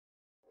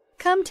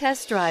Come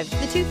test drive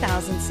the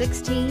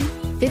 2016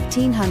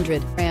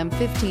 1500. Ram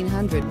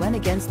 1500 went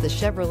against the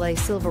Chevrolet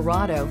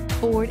Silverado,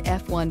 Ford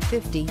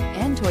F-150,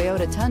 and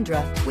Toyota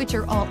Tundra, which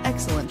are all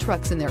excellent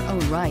trucks in their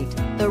own right.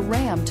 The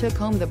Ram took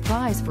home the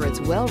prize for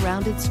its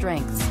well-rounded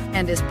strengths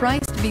and is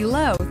priced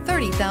below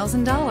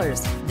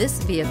 $30,000.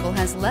 This vehicle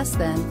has less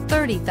than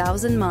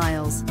 30,000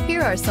 miles.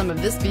 Here are some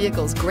of this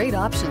vehicle's great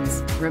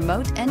options: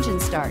 remote engine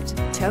start,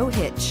 tow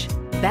hitch,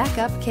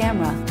 backup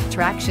camera,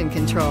 traction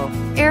control,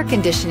 air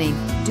conditioning,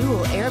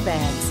 dual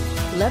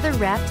airbags,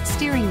 leather-wrapped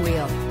steering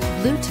wheel,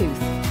 Bluetooth,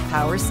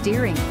 power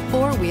steering,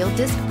 four-wheel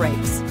disc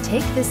brakes.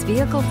 Take this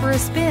vehicle for a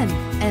spin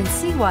and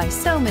see why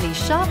so many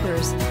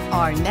shoppers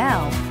are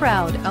now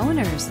proud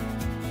owners.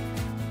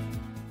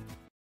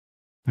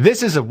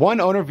 This is a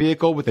one-owner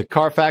vehicle with a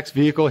Carfax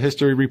Vehicle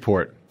History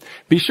Report.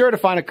 Be sure to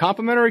find a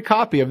complimentary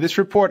copy of this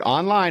report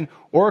online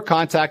or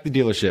contact the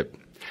dealership.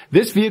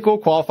 This vehicle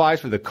qualifies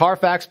for the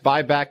Carfax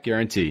Buyback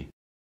Guarantee.